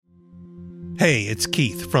Hey, it's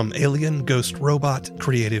Keith from Alien Ghost Robot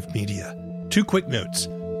Creative Media. 2 quick notes.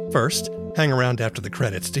 First, hang around after the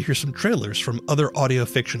credits to hear some trailers from other audio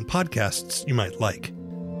fiction podcasts you might like.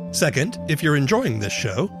 Second, if you're enjoying this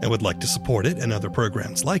show and would like to support it and other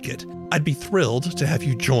programs like it, I'd be thrilled to have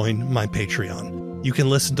you join my Patreon. You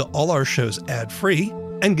can listen to all our shows ad-free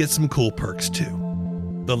and get some cool perks too.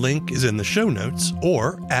 The link is in the show notes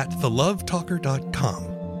or at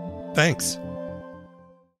thelovetalker.com. Thanks.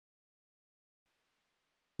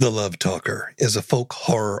 The Love Talker is a folk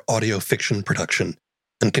horror audio fiction production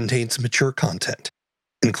and contains mature content,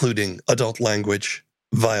 including adult language,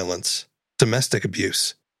 violence, domestic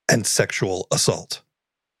abuse, and sexual assault.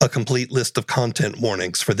 A complete list of content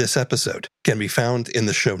warnings for this episode can be found in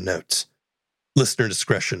the show notes. Listener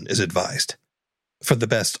discretion is advised. For the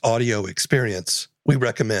best audio experience, we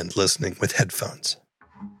recommend listening with headphones.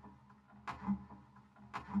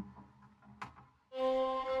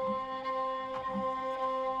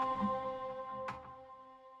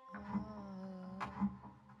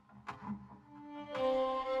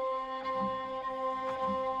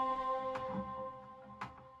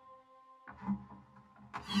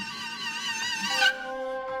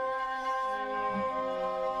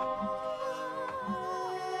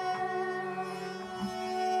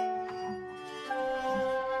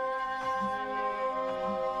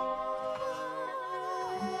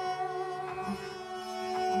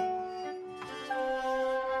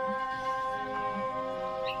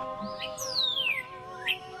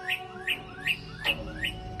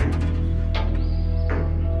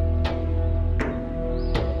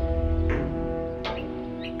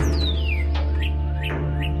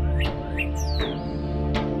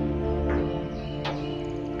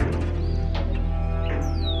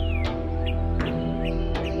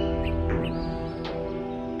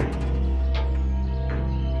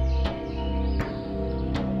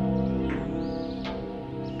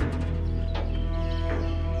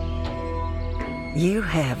 You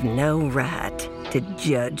have no right to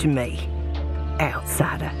judge me,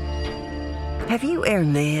 outsider. Have you e'er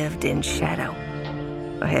lived in shadow?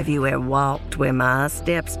 Or have you e'er walked where my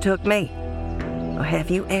steps took me? Or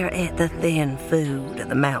have you e'er ate the thin food of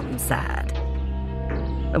the mountainside?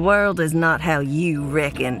 The world is not how you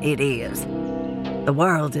reckon it is. The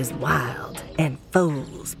world is wild, and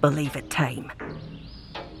fools believe it tame.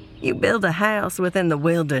 You build a house within the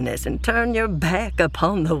wilderness and turn your back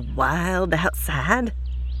upon the wild outside?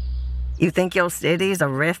 You think your city's a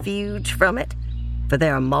refuge from it, for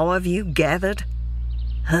there are more of you gathered,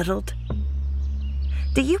 huddled?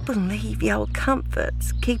 Do you believe your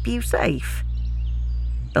comforts keep you safe?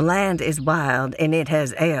 The land is wild, and it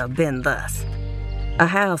has e'er been thus. A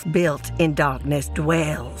house built in darkness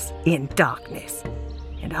dwells in darkness,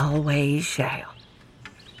 and always shall.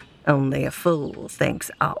 Only a fool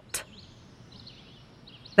thinks aught.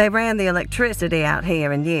 They ran the electricity out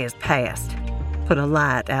here in years past, put a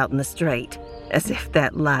light out in the street, as if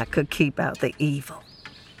that light could keep out the evil.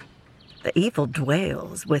 The evil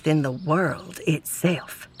dwells within the world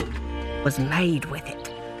itself, was made with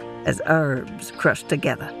it, as herbs crushed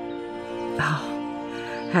together.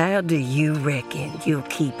 Oh, how do you reckon you'll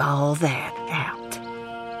keep all that out?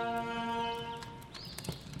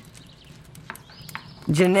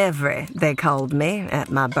 Geneverie, they called me at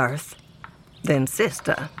my birth. Then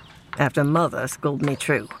sister, after mother schooled me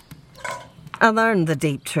true. I learned the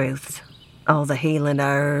deep truths, all the healing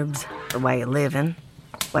herbs, the way of living,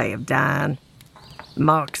 way of dying,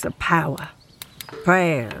 marks of power,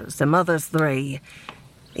 prayers, the mother's 3,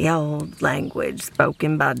 the old language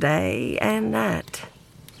spoken by day and night.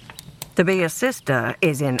 To be a sister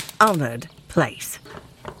is an honored place,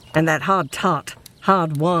 and that hard-taught,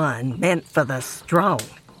 hard-won meant for the strong.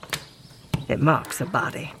 It marks a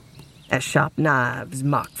body, as sharp knives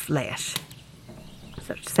mark flesh.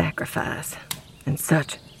 Such sacrifice and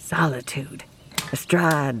such solitude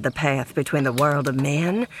astride the path between the world of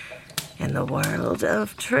men and the world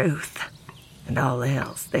of truth, and all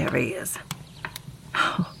else there is.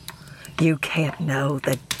 Oh, you can't know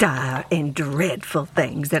the dire and dreadful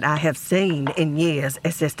things that I have seen in years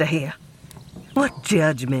as sister here. What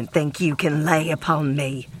judgment think you can lay upon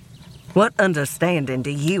me? What understanding do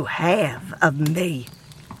you have of me?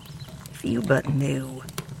 If you but knew,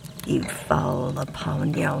 you'd fall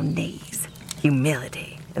upon your knees,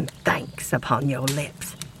 humility and thanks upon your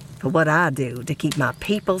lips, for what I do to keep my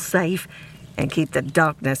people safe and keep the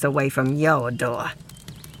darkness away from your door.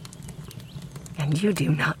 And you do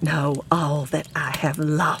not know all that I have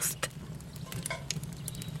lost.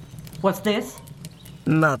 What's this?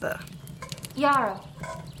 Mother. Yara.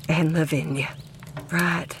 And Lavinia.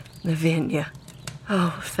 Right, Lavinia.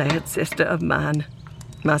 Oh, sad sister of mine.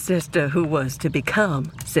 My sister, who was to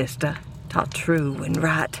become sister, taught true and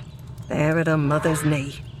right, there at her mother's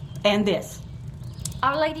knee. And this?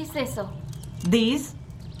 Our Lady Cecil. These?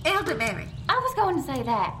 Elderberry. I was going to say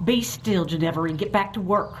that. Be still, Geneverie, and get back to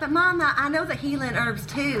work. But, Mama, I know the healing herbs,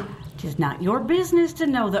 too. 'Tis not your business to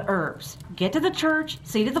know the herbs. Get to the church,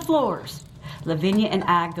 see to the floors. Lavinia and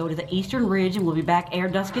I go to the eastern ridge, and we'll be back ere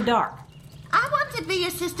dusky dark. I want to be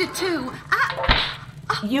a sister, too.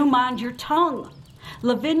 You mind your tongue.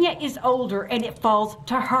 Lavinia is older, and it falls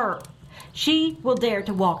to her. She will dare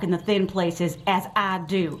to walk in the thin places as I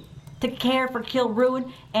do, to care for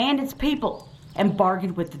Kilruin and its people, and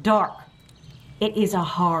bargain with the dark. It is a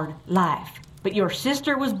hard life, but your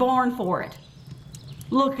sister was born for it.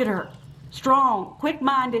 Look at her, strong,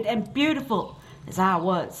 quick-minded, and beautiful, as I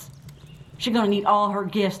was. She's gonna need all her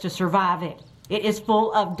gifts to survive it. It is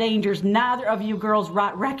full of dangers neither of you girls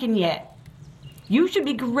right reckon yet. You should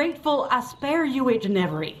be grateful I spare you it,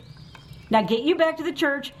 Geneverie. Now get you back to the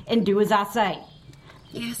church and do as I say.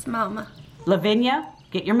 Yes, Mama. Lavinia,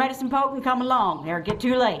 get your medicine poke and come along, ere it get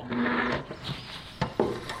too late.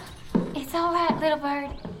 It's all right, little bird.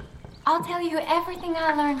 I'll tell you everything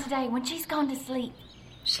I learned today when she's gone to sleep.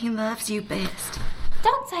 She loves you best.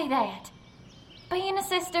 Don't say that. Being a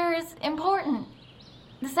sister is important.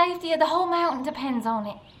 The safety of the whole mountain depends on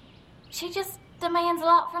it. She just demands a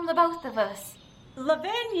lot from the both of us.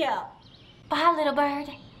 Lavinia! Bye, little bird.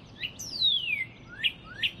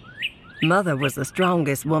 Mother was the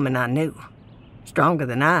strongest woman I knew. Stronger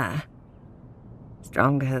than I.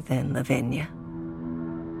 Stronger than Lavinia.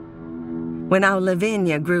 When our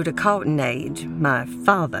Lavinia grew to courting age, my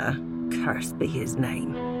father, cursed be his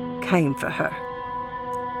name, came for her.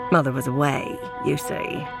 Mother was away, you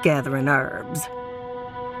see, gathering herbs.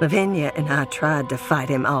 Lavinia and I tried to fight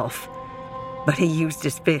him off, but he used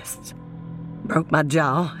his fists, broke my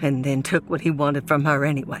jaw, and then took what he wanted from her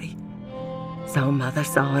anyway. So Mother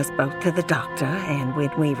saw us both to the doctor, and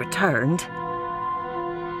when we returned,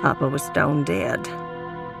 Papa was stone dead.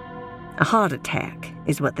 A heart attack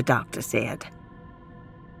is what the doctor said.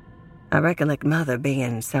 I recollect Mother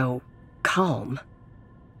being so calm,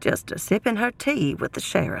 just a-sipping her tea with the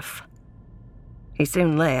sheriff. He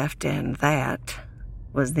soon left, and that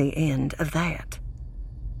was the end of that.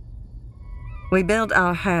 We built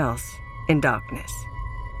our house in darkness,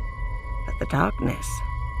 but the darkness,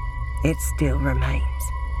 it still remains.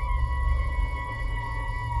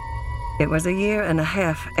 It was a year and a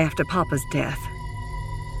half after Papa's death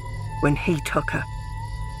when he took her.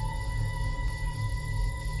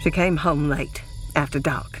 She came home late, after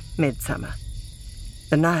dark, midsummer.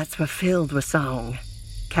 The nights were filled with song.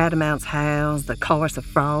 Catamounts howls, the chorus of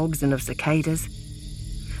frogs and of cicadas.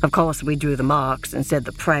 Of course, we drew the marks and said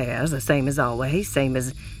the prayers, the same as always, same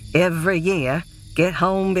as every year. Get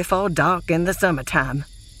home before dark in the summertime.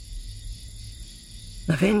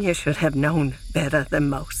 Lavinia should have known better than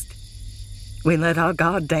most. We let our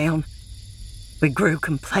guard down. We grew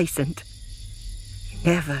complacent.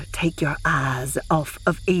 Never take your eyes off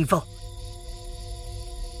of evil.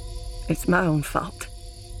 It's my own fault.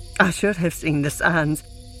 I should have seen the signs.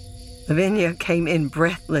 Lavinia came in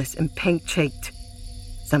breathless and pink-cheeked,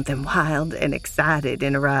 something wild and excited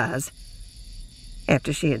in her eyes.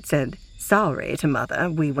 After she had said sorry to Mother,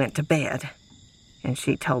 we went to bed, and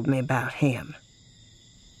she told me about him.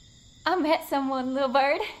 I met someone, little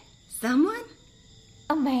bird. Someone?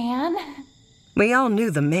 A man. We all knew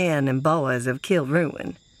the men and boys of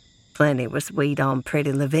Kilruin. Plenty was sweet on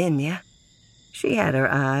pretty Lavinia. She had her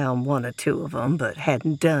eye on one or two of them, but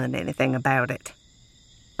hadn't done anything about it.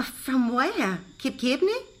 From where?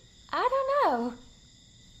 Kibney? I don't know.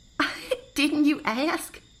 Didn't you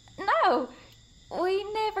ask? No, we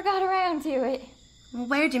never got around to it.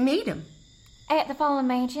 Where'd you meet him? At the Fallen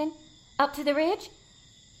Mansion, up to the ridge.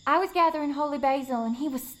 I was gathering holy basil, and he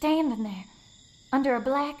was standing there, under a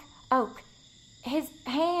black oak. His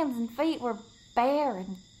hands and feet were bare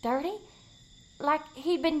and dirty, like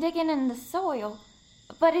he'd been digging in the soil.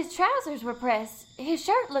 But his trousers were pressed. His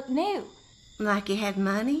shirt looked new. Like he had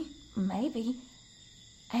money? Maybe.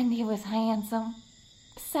 And he was handsome.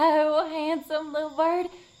 So handsome, little bird.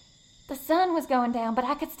 The sun was going down, but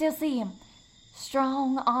I could still see him.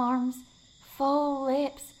 Strong arms, full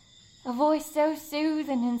lips, a voice so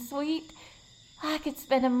soothing and sweet. I could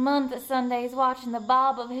spend a month of Sundays watching the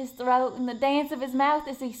bob of his throat and the dance of his mouth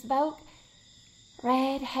as he spoke.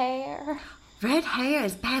 Red hair. Red hair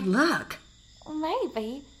is bad luck.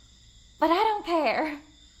 Maybe, but I don't care.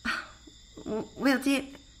 Well,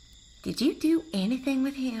 did you do anything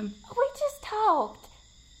with him? We just talked.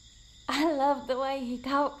 I love the way he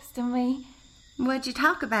talks to me. What'd you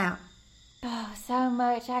talk about? Oh, so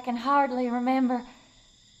much I can hardly remember.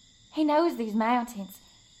 He knows these mountains,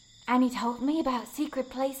 and he told me about secret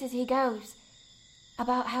places he goes,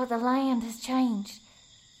 about how the land has changed.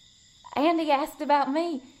 And he asked about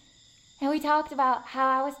me, and we talked about how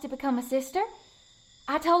I was to become a sister.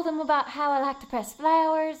 I told him about how I like to press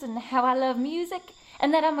flowers and how I love music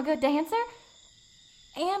and that I'm a good dancer.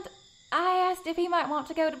 And I asked if he might want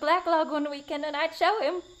to go to Black Log one weekend and I'd show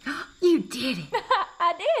him. You did it.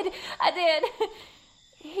 I did.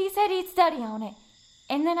 He said he'd study on it.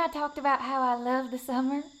 And then I talked about how I love the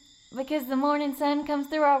summer because the morning sun comes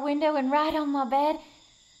through our window and right on my bed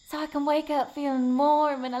so I can wake up feeling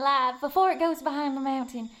warm and alive before it goes behind the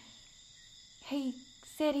mountain. He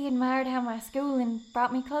said he admired how my schooling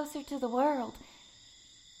brought me closer to the world.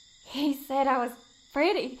 He said I was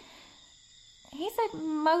pretty. He said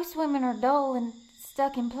most women are dull and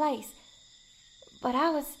stuck in place, but I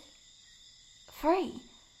was free.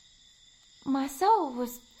 My soul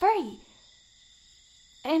was free.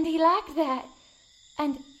 And he liked that.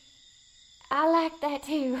 And I liked that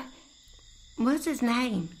too. What's his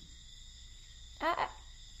name?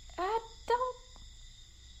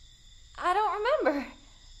 I don't remember.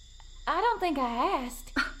 I don't think I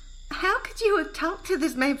asked. How could you have talked to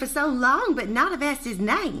this man for so long but not have asked his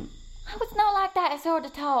name? It's not like that sort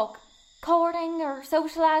of talk. Courting or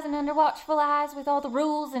socializing under watchful eyes with all the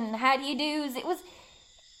rules and how-do-you-dos. It was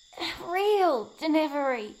real,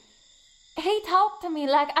 Geneverie. He talked to me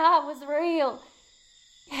like I was real.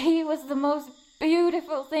 He was the most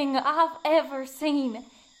beautiful thing I've ever seen.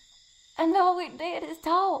 And all we did is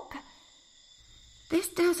talk. This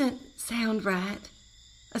doesn't sound right.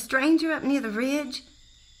 A stranger up near the ridge?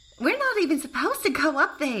 We're not even supposed to go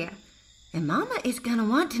up there. And Mama is gonna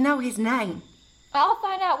want to know his name. I'll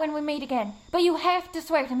find out when we meet again. But you have to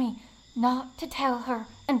swear to me not to tell her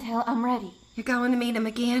until I'm ready. You're going to meet him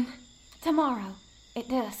again? Tomorrow, at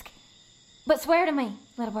dusk. But swear to me,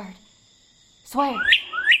 little bird. Swear.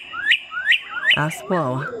 I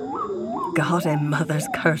swore. God and Mother's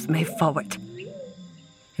cursed me for it.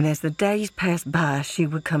 And as the days passed by, she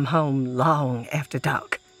would come home long after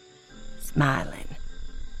dark, smiling.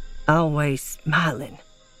 Always smiling.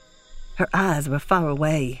 Her eyes were far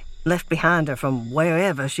away, left behind her from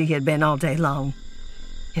wherever she had been all day long.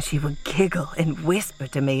 And she would giggle and whisper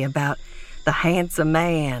to me about the handsome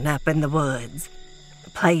man up in the woods, the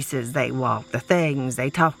places they walked, the things they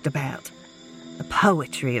talked about, the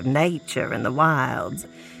poetry of nature and the wilds,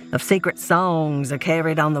 of secret songs that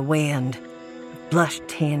carried on the wind, of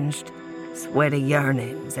blush-tinged, sweaty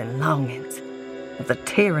yearnings and longings, of the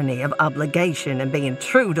tyranny of obligation and being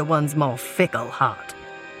true to one's more fickle heart.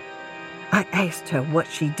 I asked her what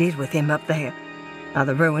she did with him up there by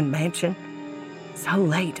the ruined mansion, so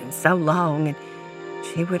late and so long, and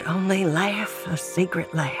she would only laugh a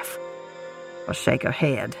secret laugh, or shake her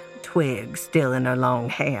head, twigs still in her long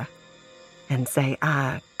hair, and say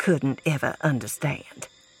I couldn't ever understand.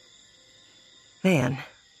 Then,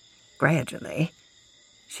 gradually,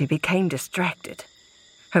 she became distracted.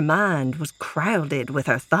 Her mind was crowded with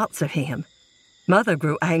her thoughts of him. Mother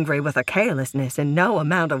grew angry with her carelessness, and no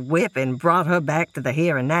amount of whipping brought her back to the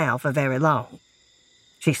here and now for very long.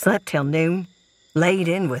 She slept till noon,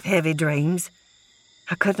 laden with heavy dreams.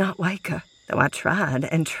 I could not wake her, though I tried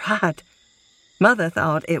and tried. Mother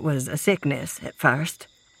thought it was a sickness at first,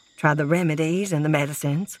 tried the remedies and the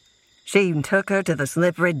medicines. She even took her to the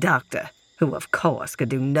slippery doctor, who of course could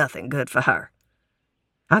do nothing good for her.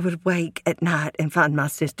 I would wake at night and find my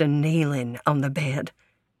sister kneeling on the bed,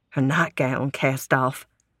 her nightgown cast off,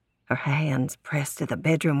 her hands pressed to the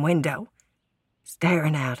bedroom window,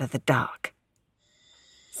 staring out at the dark,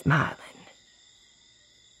 smiling,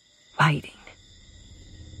 waiting.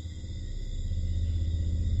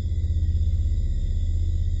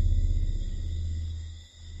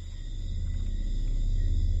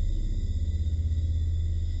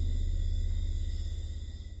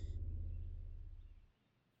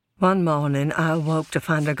 One morning, I awoke to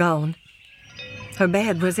find her gone. Her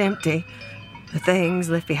bed was empty, the things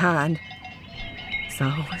left behind.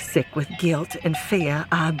 So, sick with guilt and fear,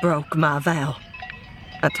 I broke my vow.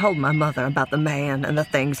 I told my mother about the man and the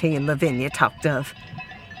things he and Lavinia talked of.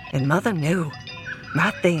 And Mother knew,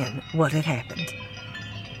 right then, what had happened.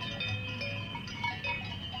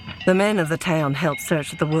 The men of the town helped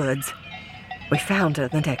search the woods. We found her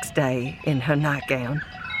the next day in her nightgown,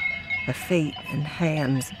 her feet and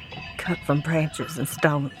hands cut from branches and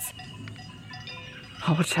stones.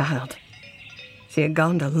 Poor child. She had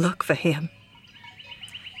gone to look for him.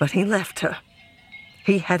 But he left her.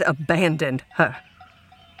 He had abandoned her.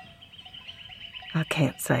 I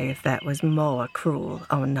can't say if that was more cruel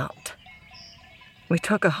or not. We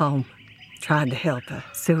took her home, tried to help her,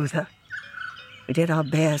 soothe her. We did our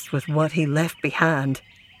best with what he left behind.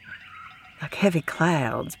 Like heavy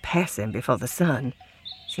clouds passing before the sun,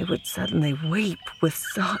 she would suddenly weep with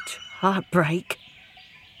such heartbreak.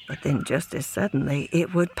 But then just as suddenly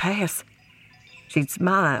it would pass. She'd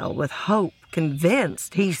smile with hope,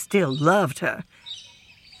 convinced he still loved her,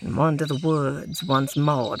 and wander the woods once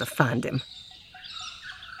more to find him.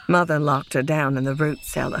 Mother locked her down in the root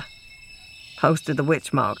cellar, posted the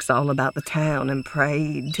witch marks all about the town, and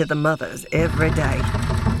prayed to the mothers every day.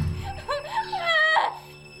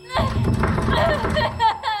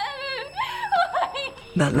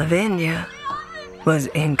 But Lavinia was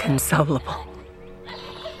inconsolable.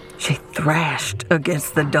 She thrashed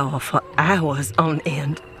against the door for hours on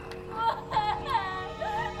end.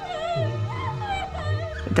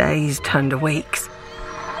 Days turned to weeks.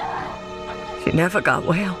 She never got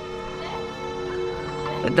well.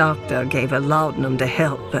 The doctor gave her laudanum to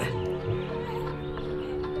help, but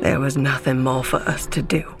there was nothing more for us to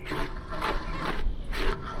do.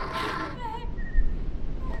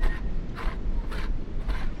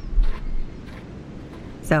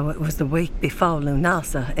 So it was the week before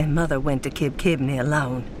Lunasa and Mother went to Kibkibney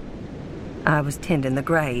alone. I was tending the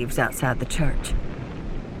graves outside the church.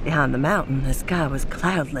 Behind the mountain, the sky was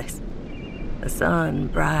cloudless, the sun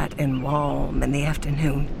bright and warm in the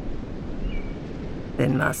afternoon.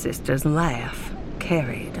 Then my sister's laugh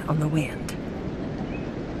carried on the wind.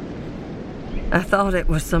 I thought it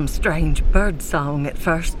was some strange bird song at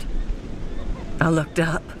first. I looked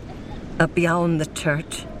up beyond the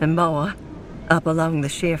church and more, up along the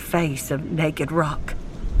sheer face of naked rock,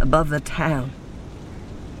 above the town,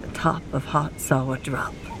 the top of Hot Sour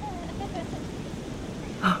Drop.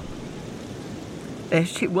 Oh, there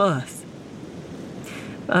she was,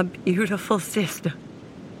 my beautiful sister,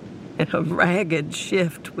 in a ragged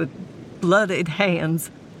shift with bloodied hands.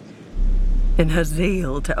 In her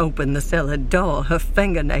zeal to open the cellar door, her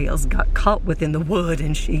fingernails got caught within the wood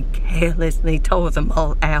and she carelessly tore them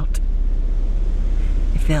all out.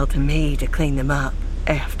 It fell to me to clean them up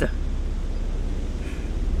after.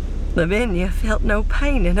 Lavinia felt no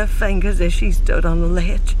pain in her fingers as she stood on the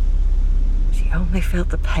ledge. She only felt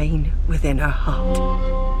the pain within her heart.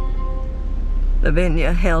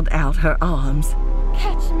 Lavinia held out her arms.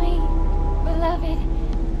 Catch me, beloved.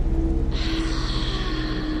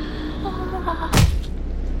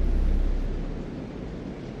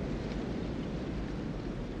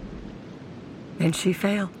 And she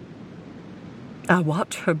fell. I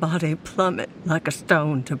watched her body plummet like a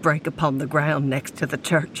stone to break upon the ground next to the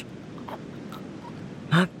church.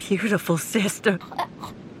 My beautiful sister.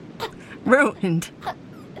 Ruined.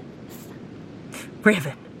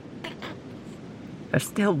 Riven. Her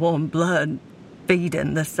still warm blood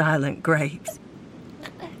feeding the silent graves.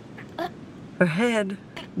 Her head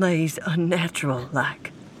lays unnatural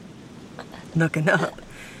like, looking up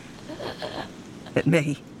at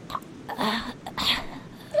me.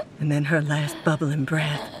 And then her last bubbling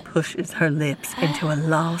breath pushes her lips into a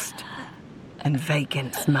lost and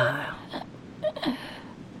vacant smile.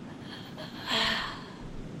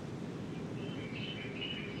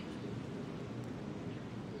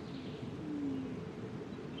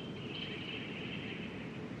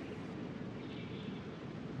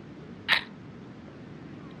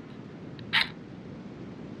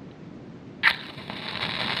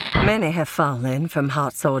 Many have fallen from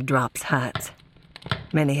Hot Sour Drop's heights.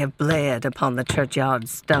 Many have bled upon the churchyard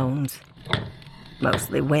stones.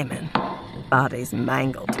 Mostly women, bodies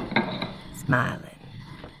mangled, smiling.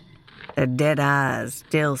 Their dead eyes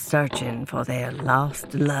still searching for their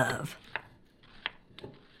lost love.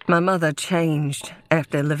 My mother changed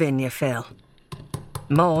after Lavinia fell.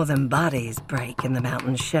 More than bodies break in the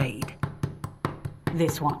mountain shade.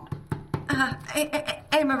 This one.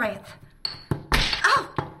 Amaranth. Oh!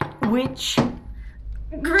 Which?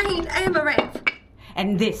 Green amaranth.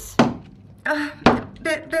 And this?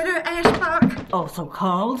 Bitter ash bark. Also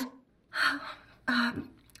called?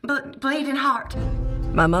 Bleeding heart.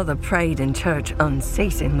 My mother prayed in church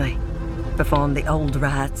unceasingly, performed the old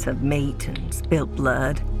rites of meat and spilt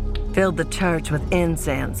blood, filled the church with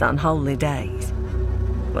incense on holy days.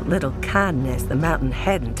 What little kindness the mountain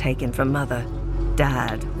hadn't taken from Mother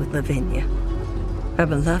died with Lavinia. Her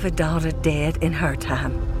beloved daughter dead in her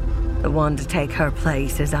time, the one to take her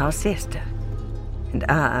place as our sister. And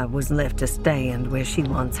I was left to stand where she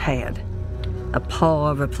once had, a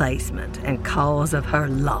poor replacement and cause of her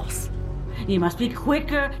loss. You must be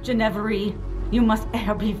quicker, Geneverie. You must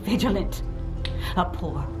e'er be vigilant. A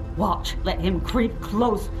poor watch let him creep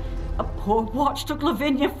close. A poor watch took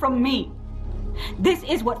Lavinia from me. This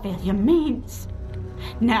is what failure means.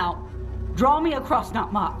 Now, draw me a cross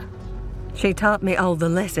knot mark. She taught me all the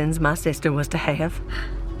lessons my sister was to have,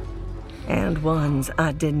 and ones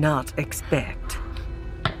I did not expect.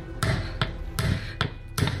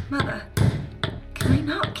 Mother, can we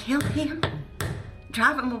not kill him?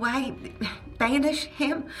 Drive him away? Banish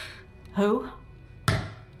him? Who?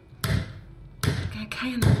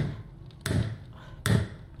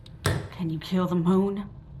 Can you kill the moon?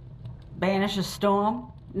 Banish a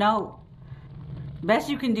storm? No. Best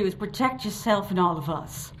you can do is protect yourself and all of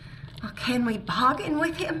us. Well, can we bargain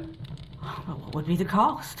with him? Well, what would be the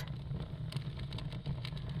cost?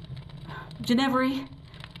 Geneverie,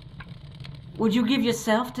 would you give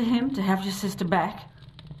yourself to him to have your sister back?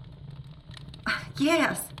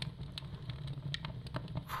 Yes.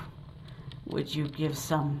 Would you give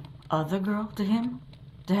some other girl to him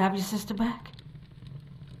to have your sister back?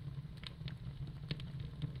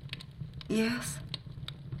 Yes.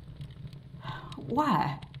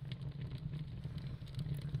 Why?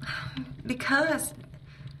 Because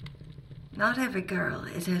not every girl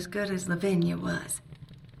is as good as Lavinia was.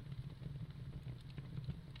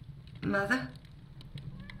 Mother?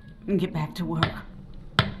 Get back to work.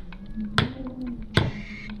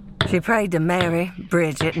 She prayed to Mary,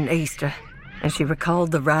 Bridget, and Easter, and she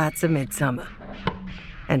recalled the rites of midsummer.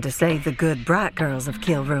 And to save the good bright girls of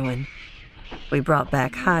Kilruin, we brought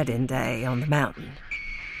back hiding day on the mountain.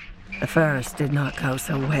 The first did not go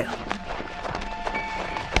so well.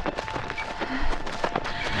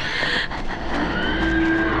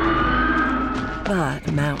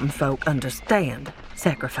 But mountain folk understand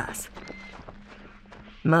sacrifice.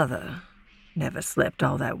 Mother never slept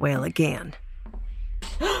all that well again.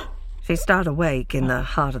 She started awake in the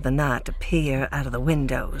heart of the night to peer out of the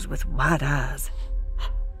windows with wide eyes,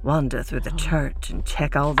 wander through the church and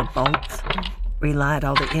check all the bolts, relight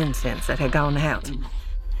all the incense that had gone out.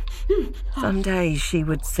 Some days she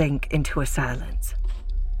would sink into a silence,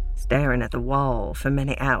 staring at the wall for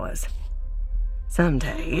many hours. Some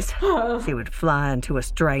days she would fly into a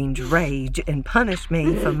strange rage and punish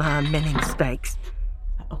me for my many mistakes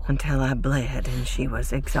until I bled and she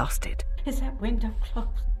was exhausted. Is that window closed?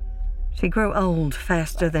 She grew old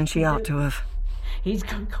faster than she ought to have. He's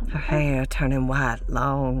gonna come Her back. hair turning white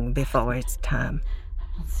long before its time.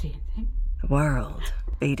 I don't see anything. The world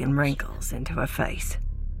beating wrinkles into her face.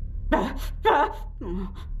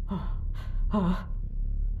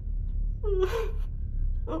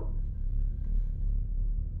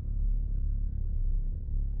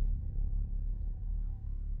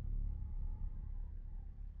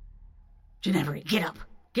 Geneverie, get up.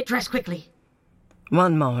 Get dressed quickly.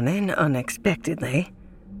 One morning, unexpectedly,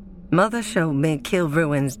 Mother showed me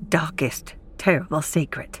Kilruin's darkest, terrible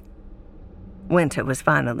secret. Winter was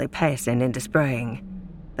finally passing into spring,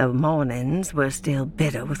 though mornings were still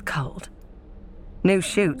bitter with cold. New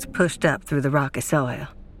shoots pushed up through the rocky soil.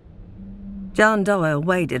 John Doyle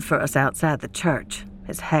waited for us outside the church,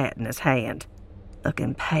 his hat in his hand,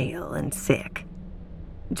 looking pale and sick.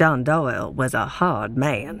 John Doyle was a hard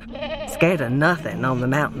man, scared of nothing on the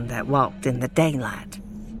mountain that walked in the daylight.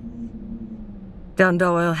 John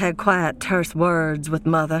Doyle had quiet, terse words with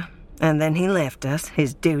Mother, and then he left us,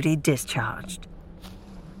 his duty discharged.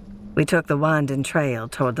 We took the winding trail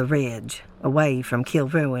toward the ridge, away from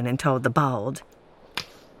Kilruin and toward the bald.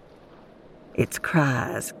 Its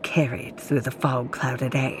cries carried through the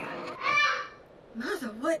fog-clouded air.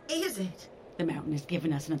 Mother, what is it? The mountain has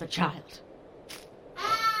given us another child.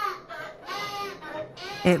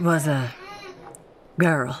 It was a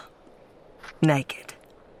girl, naked,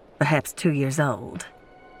 perhaps 2 years old.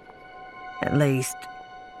 At least,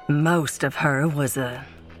 most of her was a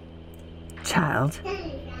child.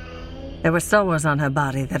 There were sores on her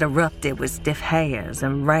body that erupted with stiff hairs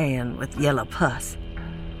and ran with yellow pus.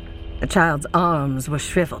 The child's arms were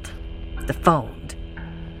shriveled, deformed,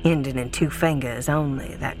 ending in 2 fingers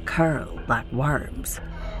only that curled like worms.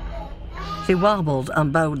 She wobbled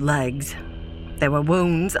on both legs. There were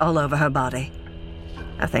wounds all over her body.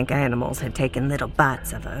 I think animals had taken little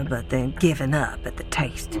bites of her, but then given up at the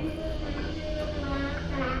taste.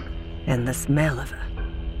 And the smell of her.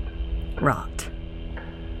 Rot.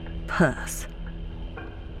 Pus.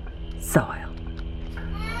 Soil.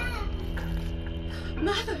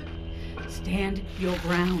 Mother! Stand your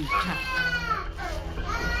ground, child.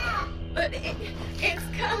 But it's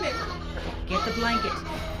coming. Get the blanket.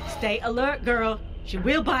 Stay alert, girl. She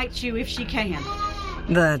will bite you if she can.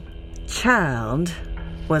 The child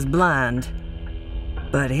was blind,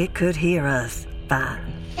 but it could hear us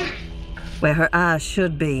fine. Where her eyes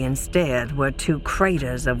should be instead were 2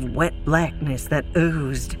 craters of wet blackness that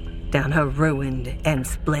oozed down her ruined and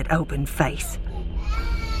split open face.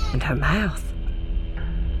 And her mouth.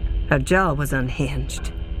 Her jaw was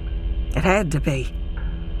unhinged. It had to be.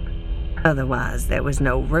 Otherwise, there was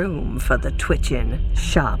no room for the twitching,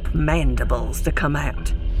 sharp mandibles to come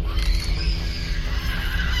out.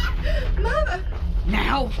 Mother!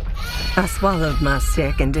 Now! I swallowed my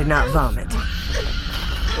sick and did not vomit.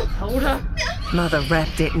 Hold her. Mother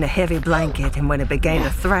wrapped it in a heavy blanket, and when it began to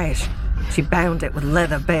thrash, she bound it with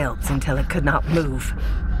leather belts until it could not move.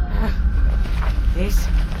 This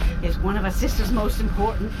is one of a sister's most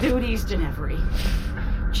important duties, Geneverie.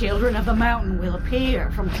 Children of the mountain will appear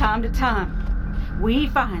from time to time. We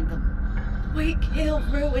find them. We kill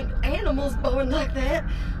ruined animals born like that.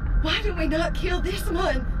 Why do we not kill this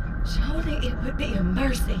one? Surely it would be a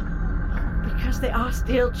mercy. Because they are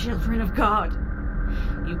still children of God.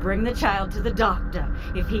 You bring the child to the doctor.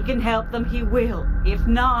 If he can help them, he will. If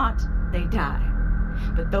not, they die.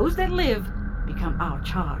 But those that live become our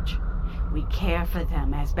charge. We care for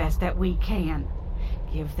them as best that we can.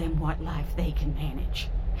 Give them what life they can manage.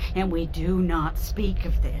 And we do not speak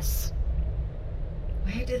of this.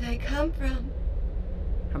 Where do they come from?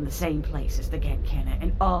 From the same place as the Genkenna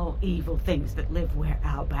and all evil things that live where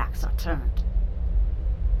our backs are turned.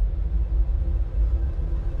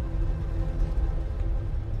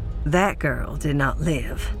 That girl did not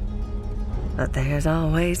live. But there's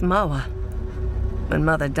always more. When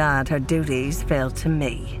Mother died, her duties fell to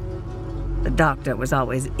me. The doctor was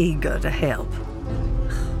always eager to help.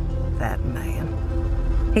 That man.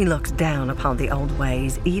 He looks down upon the old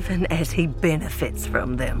ways even as he benefits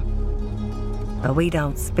from them. But we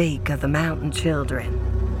don't speak of the mountain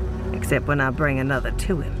children, except when I bring another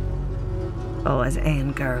to him. Boys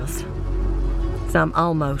and girls. Some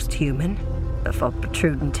almost human, but for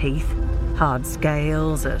protruding teeth, hard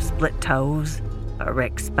scales, or split toes, a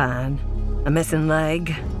wrecked spine, a missing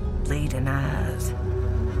leg, bleeding eyes.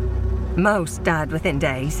 Most died within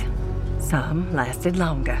days. Some lasted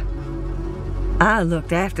longer. I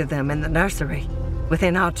looked after them in the nursery.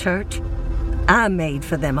 Within our church, I made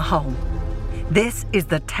for them a home. This is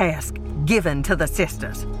the task given to the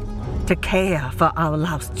sisters, to care for our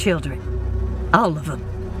lost children. All of them.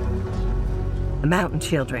 The mountain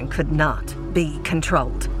children could not be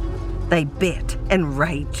controlled. They bit and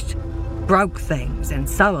raged, broke things and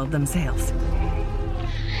soiled themselves.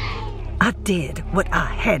 I did what I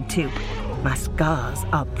had to. My scars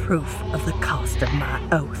are proof of the cost of my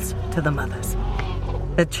oaths to the mothers.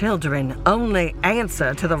 The children only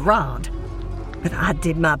answer to the rod, but I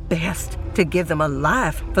did my best to give them a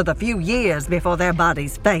life for the few years before their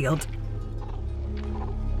bodies failed.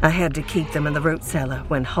 I had to keep them in the root cellar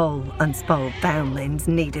when whole, unspoiled foundlings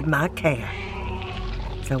needed my care.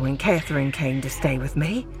 So when Catherine came to stay with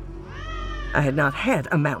me, I had not had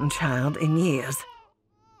a mountain child in years.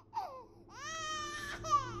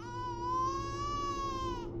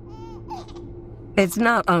 It's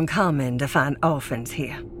not uncommon to find orphans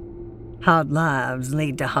here. Hard lives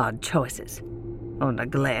lead to hard choices, or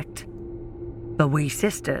neglect. But we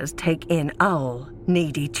sisters take in all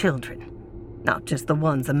needy children, not just the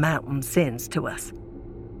ones the mountain sends to us.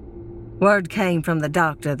 Word came from the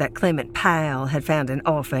doctor that Clement Powell had found an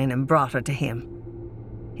orphan and brought her to him.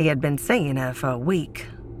 He had been seeing her for a week,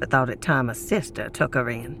 but thought it time a sister took her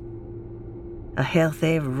in. A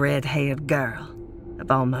healthy, red-haired girl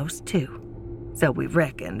of almost 2. So we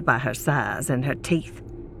reckoned by her size and her teeth.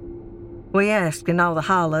 We asked in all the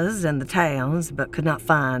hollers and the towns, but could not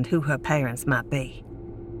find who her parents might be.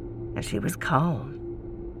 And she was calm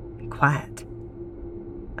and quiet,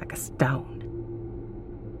 like a stone.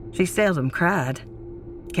 She seldom cried,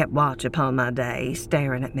 kept watch upon my day,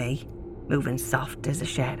 staring at me, moving soft as a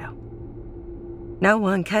shadow. No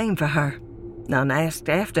one came for her, none asked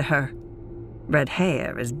after her. Red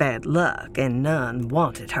hair is bad luck, and none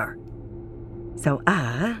wanted her. So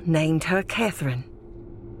I named her Catherine,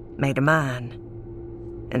 made her mine.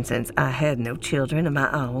 And since I had no children of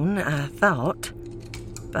my own, I thought,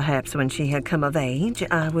 perhaps when she had come of age,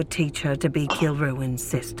 I would teach her to be Kilruin's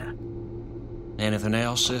sister. Anything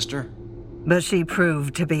else, sister? But she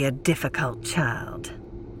proved to be a difficult child.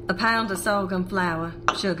 A pound of sorghum flour,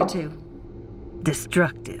 sugar too.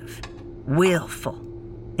 Destructive, willful,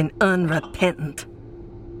 and unrepentant.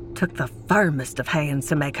 Took the firmest of hands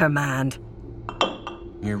to make her mind.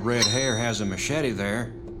 Your red hair has a machete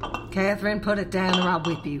there. Catherine, put it down or I'll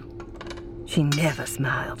whip you. She never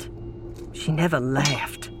smiled. She never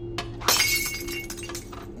laughed.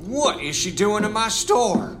 What is she doing in my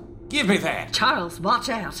store? Give me that. Charles, watch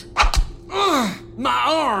out. My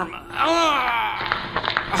arm.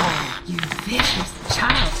 You vicious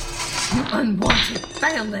child. You unwanted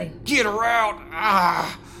family. Get her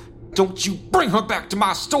out. Don't you bring her back to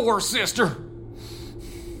my store, sister.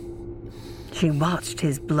 She watched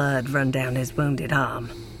his blood run down his wounded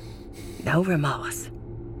arm. No remorse.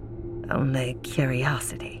 Only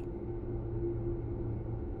curiosity.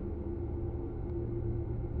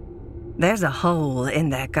 There's a hole in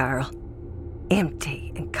that girl.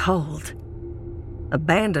 Empty and cold.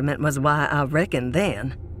 Abandonment was why I reckoned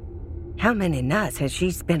then. How many nights had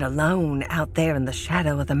she spent alone out there in the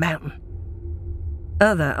shadow of the mountain?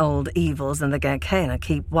 Other old evils in the Gankana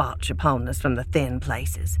keep watch upon us from the thin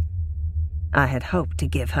places. I had hoped to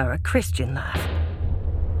give her a Christian life.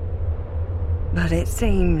 But it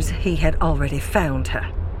seems he had already found her.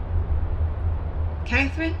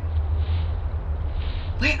 Catherine?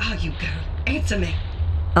 Where are you, girl? Answer me.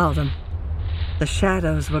 Autumn. The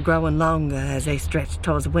shadows were growing longer as they stretched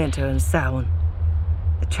towards winter and Samhain.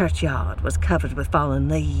 The churchyard was covered with fallen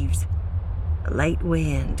leaves. A late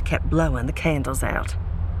wind kept blowing the candles out.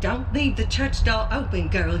 Don't leave the church door open,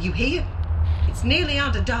 girl, you hear? It's nearly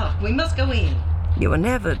on to dark. We must go in. You are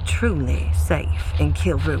never truly safe in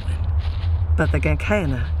Kilruin, but the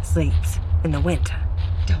Gankana sleeps in the winter.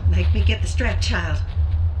 Don't make me get the strap, child.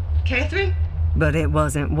 Catherine? But it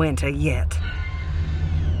wasn't winter yet.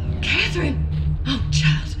 Catherine! Oh,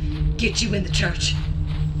 child, get you in the church.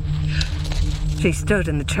 She stood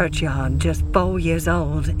in the churchyard, just 4 years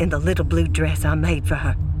old, in the little blue dress I made for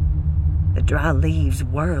her. The dry leaves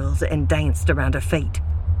whirled and danced around her feet.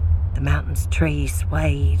 The mountain's trees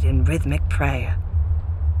swayed in rhythmic prayer.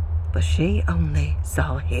 But she only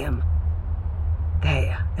saw him,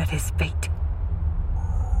 there at his feet.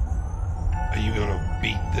 Are you gonna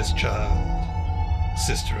beat this child,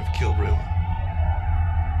 sister of Kilruin?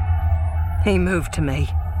 He moved to me,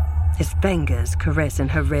 his fingers caressing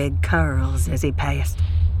her red curls as he passed.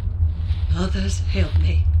 Others help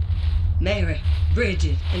me. Mary,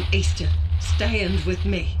 Bridget, and Easter, stand with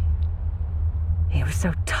me. He was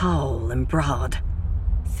so tall and broad,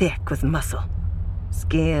 thick with muscle,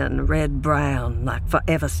 skin red-brown like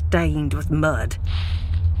forever stained with mud.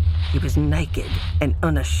 He was naked and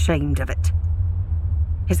unashamed of it.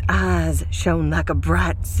 His eyes shone like a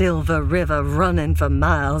bright silver river running for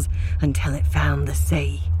miles until it found the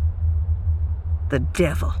sea. The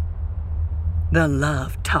devil. The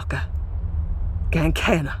love talker.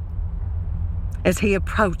 Gankana. As he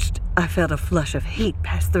approached, I felt a flush of heat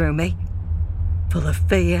pass through me, full of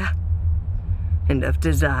fear and of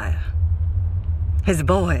desire. His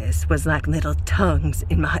voice was like little tongues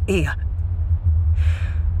in my ear.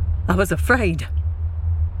 I was afraid.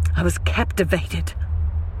 I was captivated.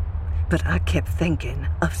 But I kept thinking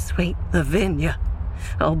of sweet Lavinia,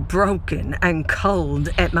 all broken and cold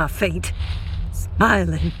at my feet,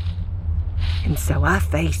 smiling. And so I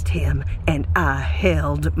faced him, and I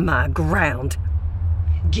held my ground.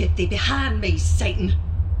 Get thee behind me, Satan.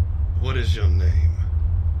 What is your name,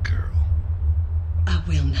 girl? I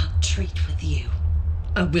will not treat with you.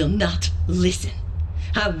 I will not listen.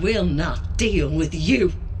 I will not deal with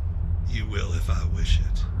you. You will if I wish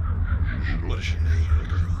it. What is your name,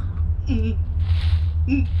 girl?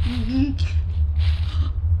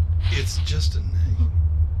 It's just a name.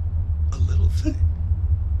 A little thing.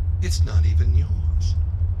 It's not even yours.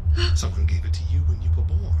 Someone gave it to you when you were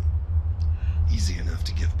born. Easy enough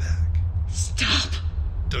to give back. Stop.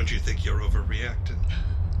 Don't you think you're overreacting?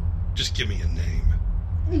 Just give me a name.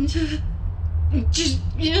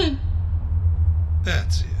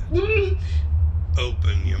 That's it.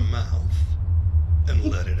 Open your mouth and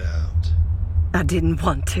let it out. I didn't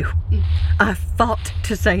want to. I fought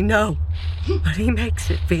to say no, but he makes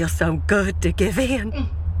it feel so good to give in.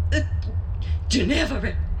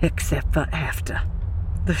 Geneverie. Except for after.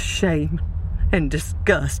 The shame and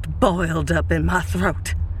disgust boiled up in my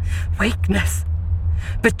throat. Weakness.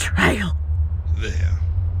 Betrayal. There.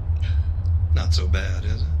 Not so bad,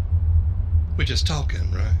 is it? We're just talking,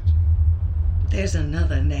 right? There's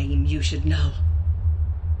another name you should know.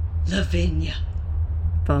 Lavinia.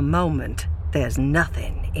 For a moment, there's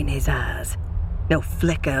nothing in his eyes. No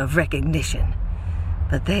flicker of recognition.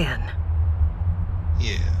 But then...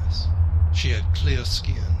 Yes. She had clear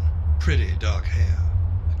skin, pretty dark hair,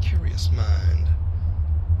 a curious mind.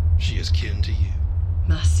 She is kin to you.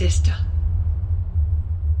 My sister.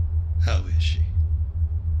 How is she?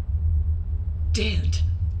 Dead.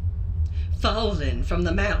 Fallen from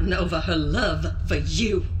the mountain over her love for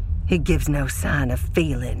you. He gives no sign of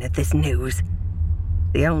feeling at this news.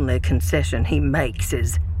 The only concession he makes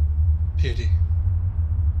is... Pity.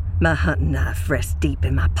 My hunting knife rests deep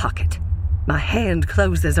in my pocket. My hand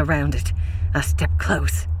closes around it. I step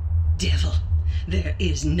close. Devil, there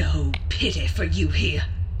is no pity for you here.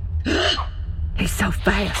 He's so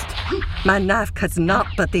fast. My knife cuts naught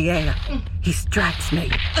but the air. He strikes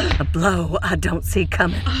me. A blow I don't see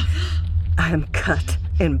coming. I am cut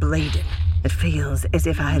and bleeding. It feels as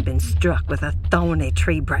if I had been struck with a thorny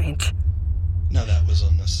tree branch. Now that was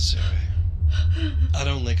unnecessary. I'd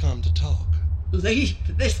only come to talk. Leave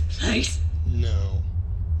this place. No.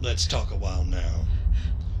 Let's talk a while now.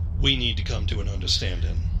 We need to come to an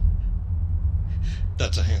understanding.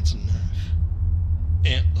 That's a handsome knife.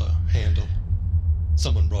 Antler handle.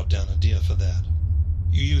 Someone brought down a deer for that.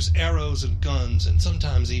 You use arrows and guns and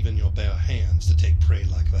sometimes even your bare hands to take prey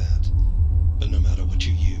like that. But no matter what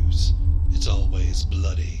you use, it's always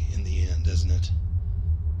bloody in the end, isn't it?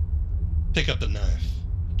 Pick up the knife,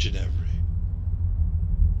 Geneverie.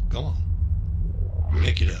 Go on.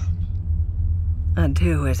 Pick it up. I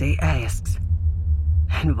do as he asks.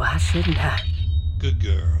 And why shouldn't I? Good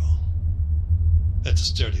girl. That's a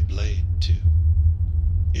sturdy blade, too.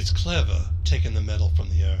 It's clever taking the metal from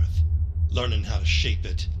the earth, learning how to shape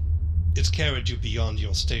it. It's carried you beyond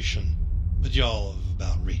your station, but y'all have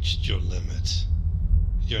about reached your limit.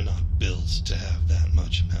 You're not built to have that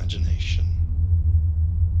much imagination.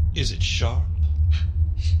 Is it sharp?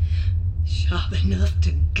 Sharp enough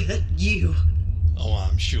to gut you. Oh,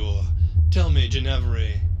 I'm sure. Tell me,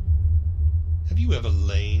 Geneverie, have you ever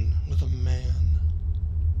lain with a man?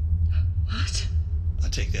 What? I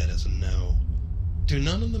take that as a no. Do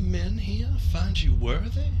none of the men here find you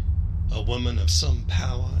worthy? A woman of some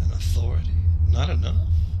power and authority? Not enough?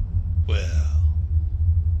 Well,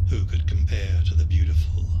 who could compare to the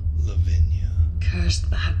beautiful Lavinia? Cursed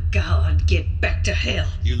by God, get back to hell.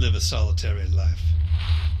 You live a solitary life.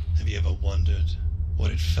 Have you ever wondered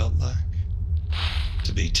what it felt like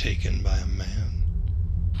to be taken by a man?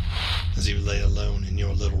 As you lay alone in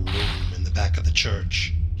your little room in the back of the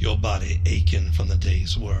church, your body aching from the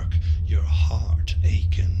day's work, your heart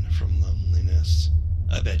aching from loneliness.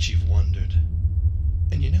 I bet you've wondered.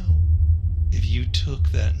 And you know, if you took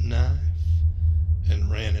that knife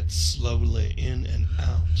and ran it slowly in and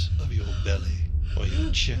out of your belly, or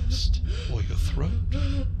your chest, or your throat,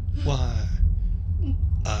 why,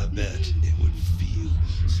 I bet it would feel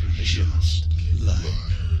just like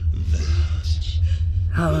that.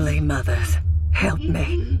 Holy Mothers, help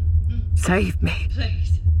me. Save me.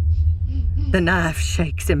 Please. The knife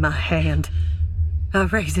shakes in my hand. I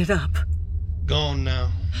raise it up. Go on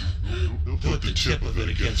now. Put the tip of it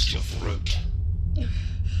against your throat.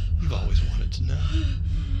 You've always wanted to know.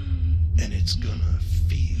 And it's gonna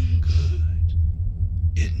feel good,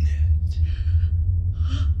 isn't it?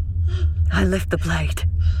 I lift the blade.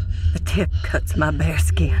 The tip cuts my bare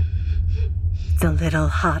skin. It's a little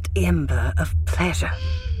hot ember of pleasure,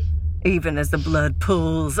 even as the blood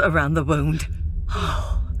pools around the wound.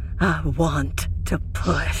 Oh, I want to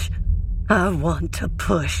push. I want to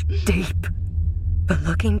push deep. But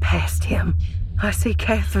looking past him, I see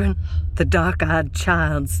Catherine, the dark-eyed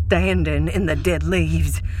child standing in the dead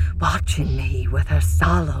leaves, watching me with her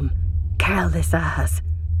solemn, careless eyes.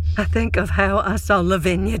 I think of how I saw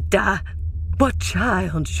Lavinia die. What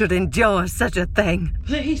child should endure such a thing?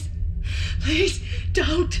 Please, please,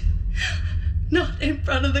 don't. Not in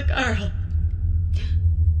front of the girl.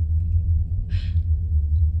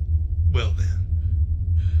 Well then,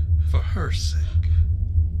 for her sake,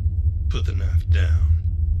 put the knife down.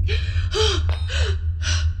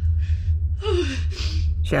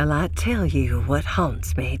 Shall I tell you what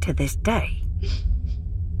haunts me to this day?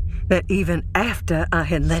 That even after I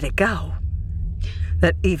had let it go,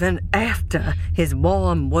 that even after his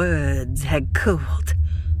warm words had cooled,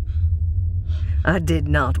 I did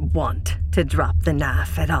not want to drop the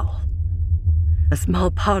knife at all. A small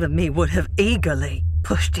part of me would have eagerly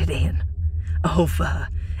pushed it in, over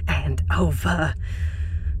and over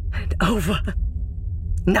and over,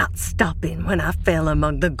 not stopping when I fell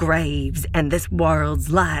among the graves and this world's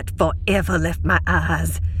light forever left my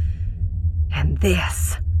eyes. And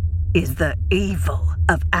this is the evil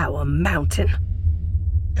of our mountain.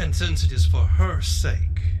 And since it is for her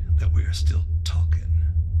sake that we are still talking,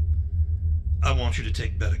 I want you to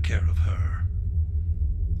take better care of her.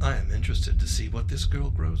 I am interested to see what this girl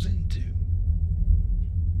grows into.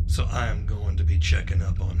 So I am going to be checking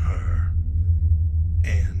up on her.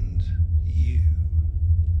 And you.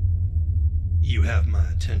 You have my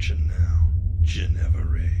attention now,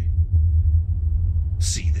 Geneverie.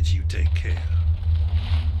 See that you take care.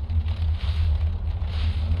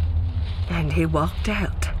 And he walked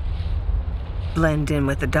out, blending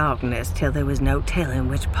with the darkness till there was no telling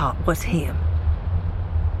which part was him.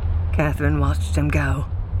 Catherine watched him go,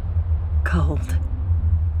 cold,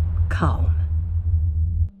 calm,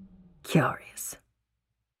 curious.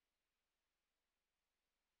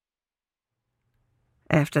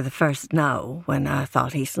 After the first snow, when I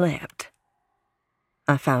thought he slept,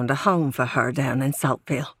 I found a home for her down in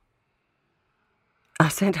Saltville. I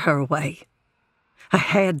sent her away I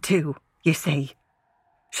had to, you see.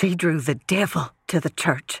 She drew the devil to the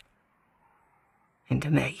church. And to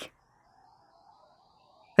me.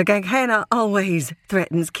 The Gankana always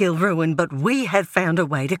threatens Kilruin, but we have found a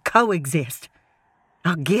way to coexist.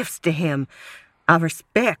 Our gifts to him, our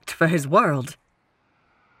respect for his world.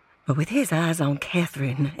 But with his eyes on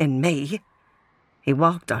Catherine and me, he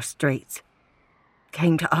walked our streets,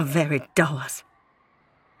 came to our very doors.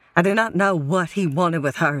 I do not know what he wanted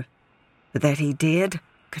with her, but that he did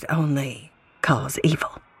could only cause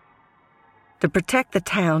evil. To protect the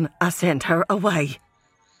town, I sent her away.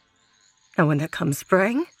 And when there comes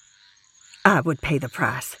spring, I would pay the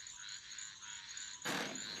price.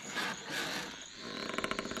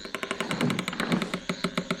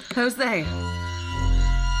 Who's there?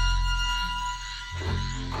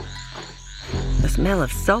 The smell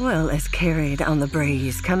of soil is carried on the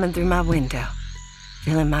breeze, coming through my window,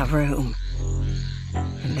 filling my room.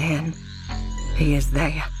 And then, he is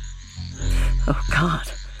there. Oh, God,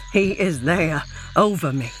 he is there,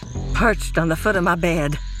 over me, perched on the foot of my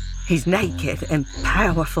bed. He's naked and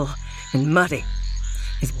powerful and muddy.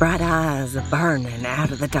 His bright eyes are burning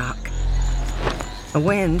out of the dark. The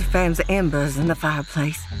wind fans the embers in the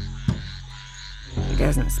fireplace. He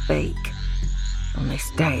doesn't speak, only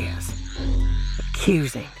stares,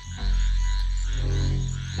 accusing.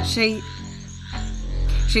 She's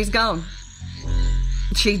gone.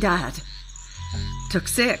 She died. Took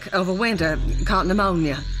sick over winter, caught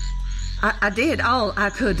pneumonia. I did all I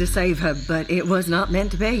could to save her, but it was not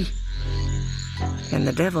meant to be. Can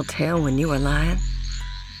the devil tell when you are lying?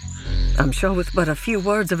 I'm sure with but a few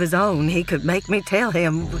words of his own, he could make me tell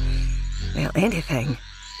him, well, anything.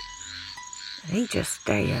 He just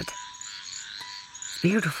stared. His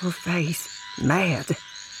beautiful face, mad,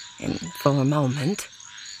 and for a moment,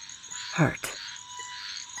 hurt.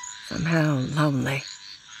 Somehow lonely.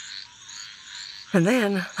 And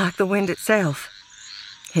then, like the wind itself,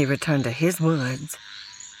 he returned to his woods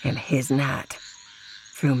and his night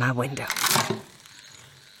through my window.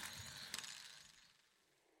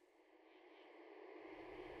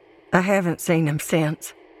 I haven't seen him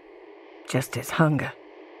since. Just his hunger.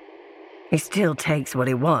 He still takes what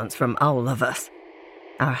he wants from all of us.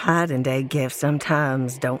 Our hide-and-day gifts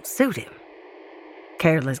sometimes don't suit him.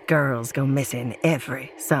 Careless girls go missing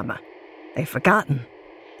every summer. They're forgotten.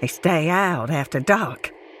 They stay out after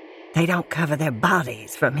dark. They don't cover their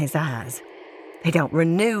bodies from his eyes. They don't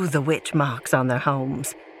renew the witch marks on their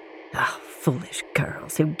homes. Oh, foolish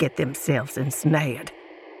girls who get themselves ensnared.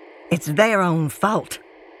 It's their own fault.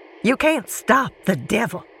 You can't stop the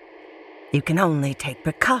devil. You can only take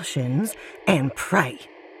precautions and pray.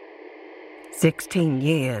 16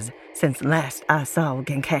 years since last I saw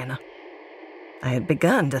Gankana. I had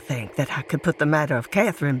begun to think that I could put the matter of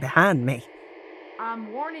Catherine behind me.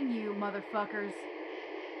 I'm warning you, motherfuckers.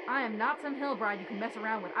 I am not some hill bride you can mess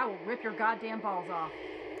around with. I will rip your goddamn balls off.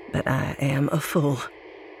 But I am a fool.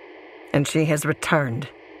 And she has returned.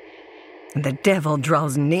 And the devil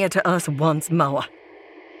draws near to us once more.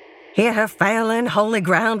 Hear her fouling holy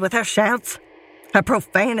ground with her shouts? Her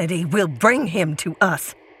profanity will bring him to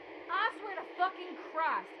us. I swear to fucking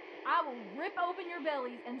Christ, I will rip open your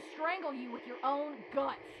bellies and strangle you with your own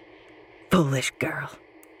guts. Foolish girl.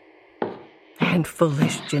 And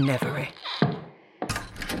foolish Geneverie.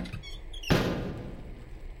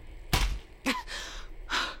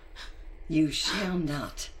 You shall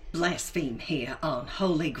not blaspheme here on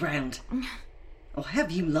holy ground. Or have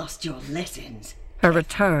you lost your lessons? Her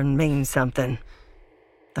return means something,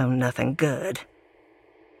 though nothing good.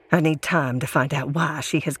 I need time to find out why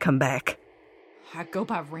she has come back. I go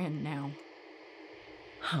by Ren now.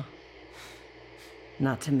 Huh.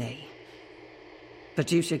 Not to me.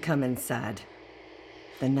 But you should come inside.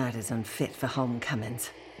 The night is unfit for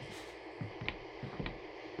homecomings.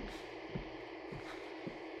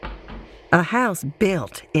 A house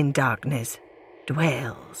built in darkness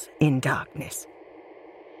dwells in darkness.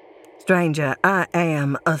 Stranger, I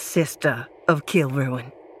am a sister of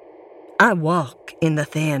Kilruin. I walk in the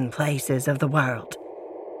thin places of the world.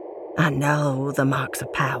 I know the marks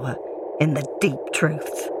of power and the deep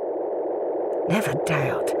truths. Never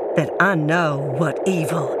doubt that I know what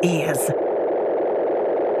evil is.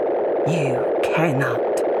 You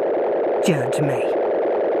cannot judge me.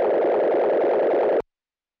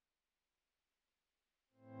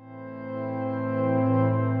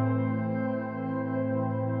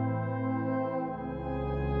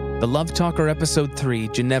 The Love Talker Episode 3,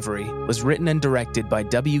 Geneverie, was written and directed by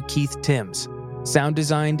W. Keith Timms, sound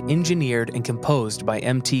designed, engineered, and composed by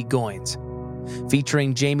M.T. Goins.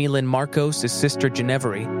 Featuring Jamie Lynn Marcos as Sister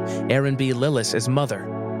Geneverie, Aaron B. Lillis as Mother,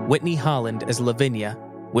 Whitney Holland as Lavinia,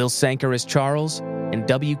 Will Sanker as Charles, and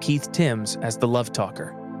W. Keith Timms as the Love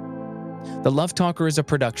Talker. The Love Talker is a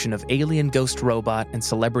production of Alien Ghost Robot and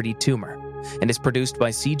Celebrity Tumor, and is produced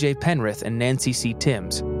by C.J. Penrith and Nancy C.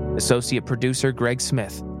 Timms, associate producer Greg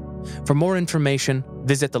Smith. For more information,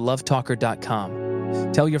 visit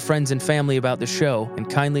thelovetalker.com. Tell your friends and family about the show, and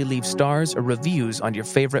kindly leave stars or reviews on your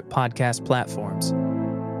favorite podcast platforms.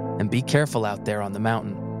 And be careful out there on the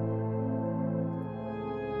mountain.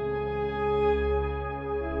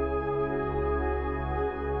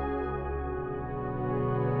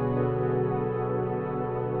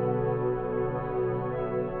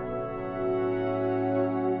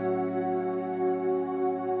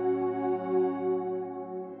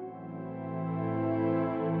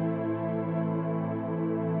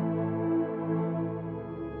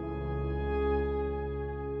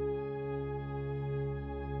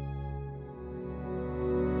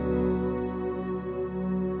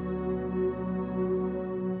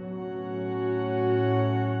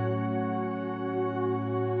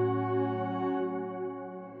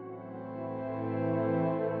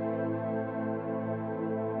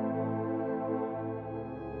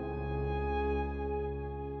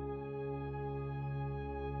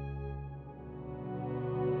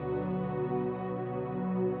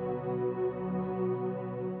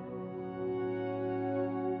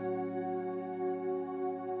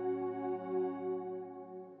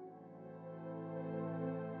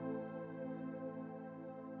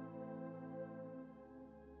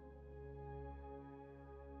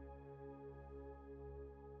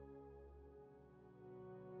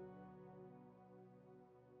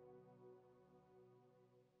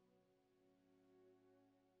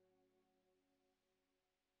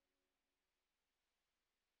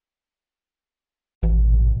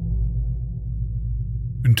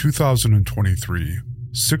 In 2023,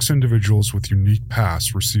 6 individuals with unique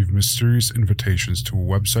pasts received mysterious invitations to a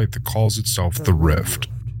website that calls itself The Rift.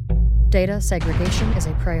 Data segregation is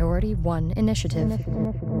a Priority 1 initiative.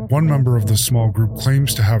 One member of the small group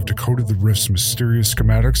claims to have decoded the Rift's mysterious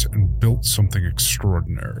schematics and built something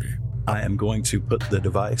extraordinary. I am going to put the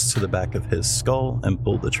device to the back of his skull and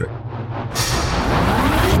pull the trigger.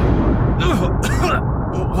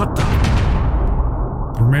 What the?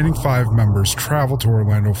 The remaining 5 members travel to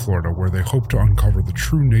Orlando, Florida, where they hope to uncover the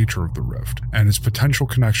true nature of the Rift and its potential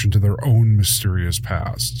connection to their own mysterious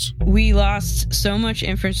pasts. We lost so much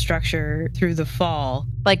infrastructure through the fall.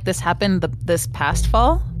 Like this happened this past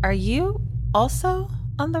fall? Are you also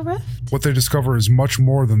on the Rift? What they discover is much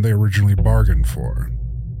more than they originally bargained for.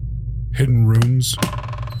 Hidden rooms,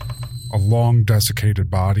 a long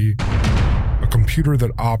desiccated body, a computer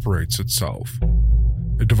that operates itself,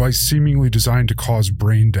 a device seemingly designed to cause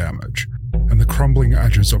brain damage, and the crumbling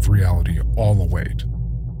edges of reality all await.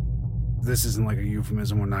 This isn't like a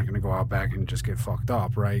euphemism. We're not going to go out back and just get fucked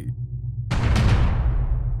up, right?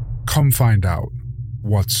 Come find out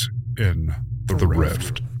what's in the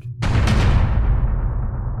Rift.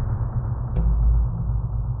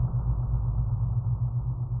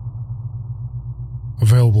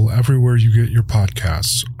 Available everywhere you get your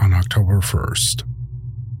podcasts on October 1st.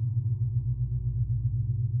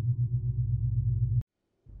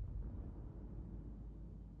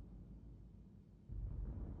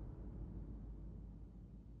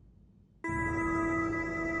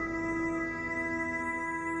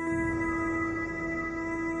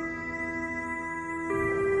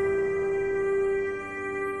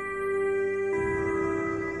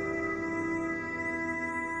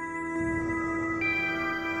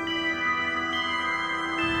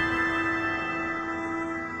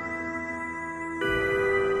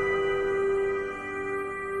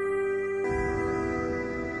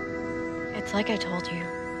 It's like I told you.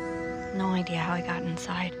 No idea how I got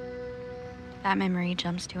inside. That memory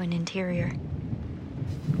jumps to an interior.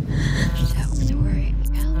 That was where I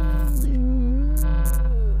fell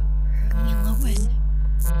with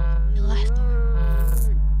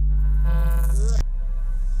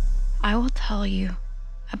I will tell you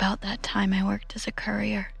about that time I worked as a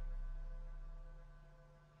courier.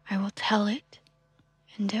 I will tell it,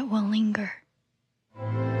 and it will linger.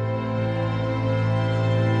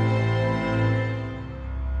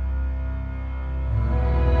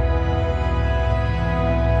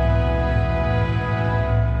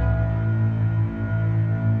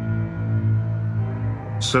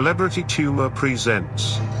 Celebrity Tumor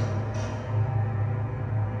presents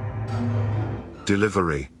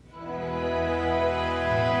Delivery.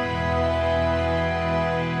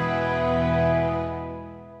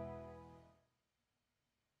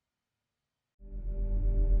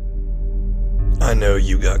 I know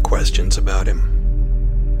you got questions about him.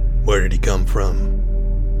 Where did he come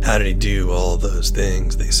from? How did he do all those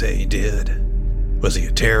things they say he did? Was he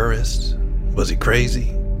a terrorist? Was he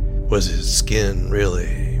crazy? Was his skin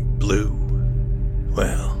really blue?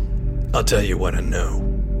 Well, I'll tell you what I know.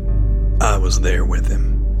 I was there with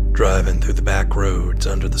him, driving through the back roads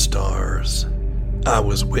under the stars. I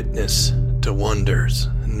was witness to wonders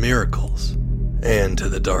and miracles, and to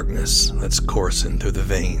the darkness that's coursing through the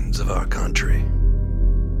veins of our country.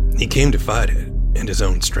 He came to fight it in his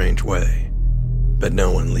own strange way, but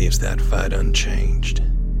no one leaves that fight unchanged.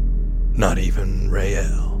 Not even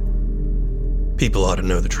Rael. People ought to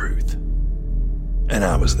know the truth. And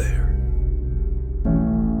I was there.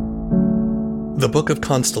 The Book of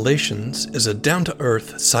Constellations is a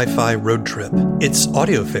down-to-earth sci-fi road trip. It's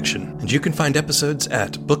audio fiction, and you can find episodes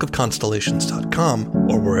at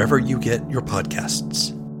bookofconstellations.com or wherever you get your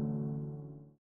podcasts.